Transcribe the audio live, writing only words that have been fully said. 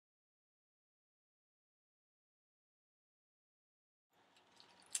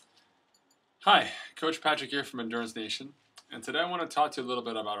Hi, Coach Patrick here from Endurance Nation, and today I want to talk to you a little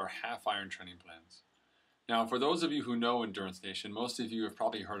bit about our half iron training plans. Now, for those of you who know Endurance Nation, most of you have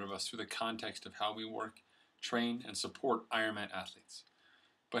probably heard of us through the context of how we work, train, and support Ironman athletes.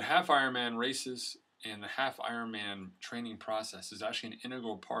 But half Ironman races and the half Ironman training process is actually an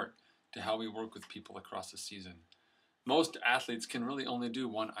integral part to how we work with people across the season. Most athletes can really only do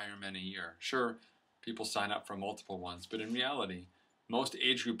one Ironman a year. Sure, people sign up for multiple ones, but in reality, most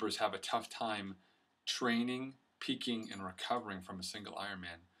age groupers have a tough time training, peaking, and recovering from a single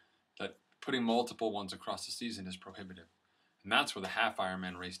Ironman. That putting multiple ones across the season is prohibitive. And that's where the half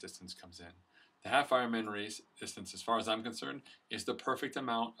Ironman race distance comes in. The half Ironman race distance, as far as I'm concerned, is the perfect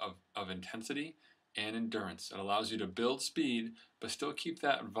amount of intensity and endurance. It allows you to build speed, but still keep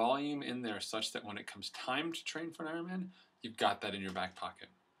that volume in there such that when it comes time to train for an Ironman, you've got that in your back pocket.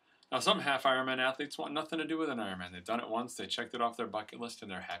 Now, some half Ironman athletes want nothing to do with an Ironman. They've done it once, they checked it off their bucket list,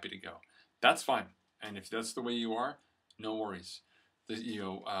 and they're happy to go. That's fine. And if that's the way you are, no worries.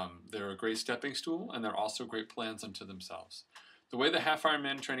 They're a great stepping stool, and they're also great plans unto themselves. The way the half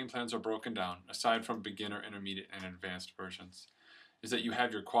Ironman training plans are broken down, aside from beginner, intermediate, and advanced versions, is that you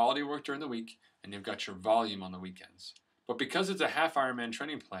have your quality work during the week, and you've got your volume on the weekends. But because it's a half Ironman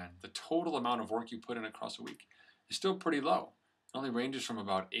training plan, the total amount of work you put in across a week is still pretty low. It only ranges from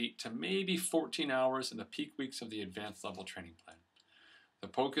about 8 to maybe 14 hours in the peak weeks of the advanced level training plan. The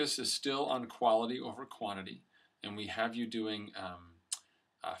focus is still on quality over quantity, and we have you doing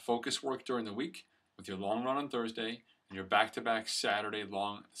focus work during the week with your long run on Thursday and your back-to-back Saturday,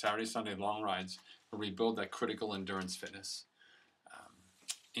 Sunday long rides where we build that critical endurance fitness.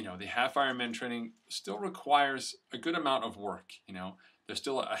 The half Ironman training still requires a good amount of work. There's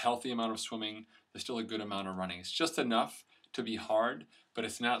still a healthy amount of swimming. There's still a good amount of running. It's just enough to be hard, but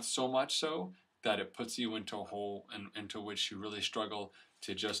it's not so much so that it puts you into a hole into which you really struggle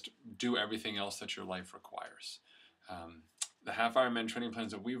to just do everything else that your life requires. The half Ironman training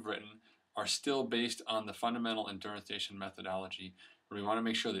plans that we've written are still based on the fundamental Endurance Nation methodology, where we want to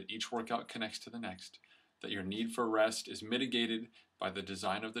make sure that each workout connects to the next, that your need for rest is mitigated by the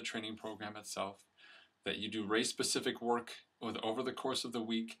design of the training program itself, that you do race-specific work over the course of the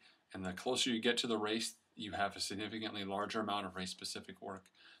week, and the closer you get to the race, you have a significantly larger amount of race-specific work,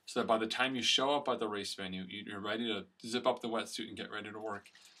 so that by the time you show up at the race venue, you're ready to zip up the wetsuit and get ready to work.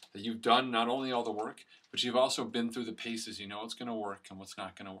 That you've done not only all the work, but you've also been through the paces. You know what's going to work and what's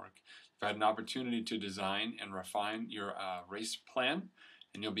not going to work. You've had an opportunity to design and refine your race plan,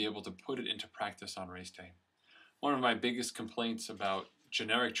 and you'll be able to put it into practice on race day. One of my biggest complaints about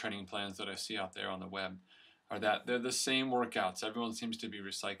generic training plans that I see out there on the web are that they're the same workouts. Everyone seems to be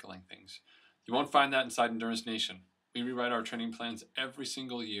recycling things. You won't find that inside Endurance Nation. We rewrite our training plans every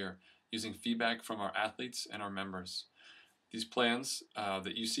single year using feedback from our athletes and our members. These plans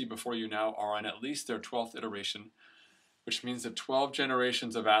that you see before you now are on at least their 12th iteration, which means that 12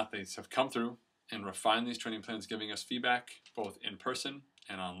 generations of athletes have come through and refined these training plans, giving us feedback both in person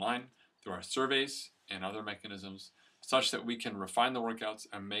and online through our surveys and other mechanisms, such that we can refine the workouts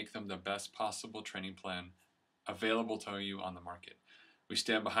and make them the best possible training plan available to you on the market. We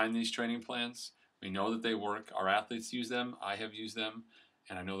stand behind these training plans. We know that they work. Our athletes use them. I have used them,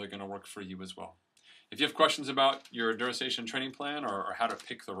 and I know they're going to work for you as well. If you have questions about your Endurance Nation training plan or how to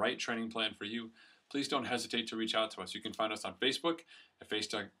pick the right training plan for you, please don't hesitate to reach out to us. You can find us on Facebook at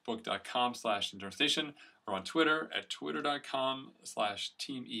facebook.com/Endurance Nation or on Twitter at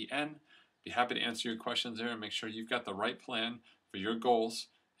twitter.com/TeamEN. Be happy to answer your questions there and make sure you've got the right plan for your goals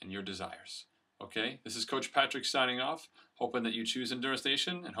and your desires. Okay, this is Coach Patrick signing off, hoping that you choose Endurance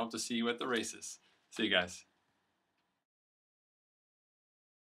Nation and hope to see you at the races. See you guys.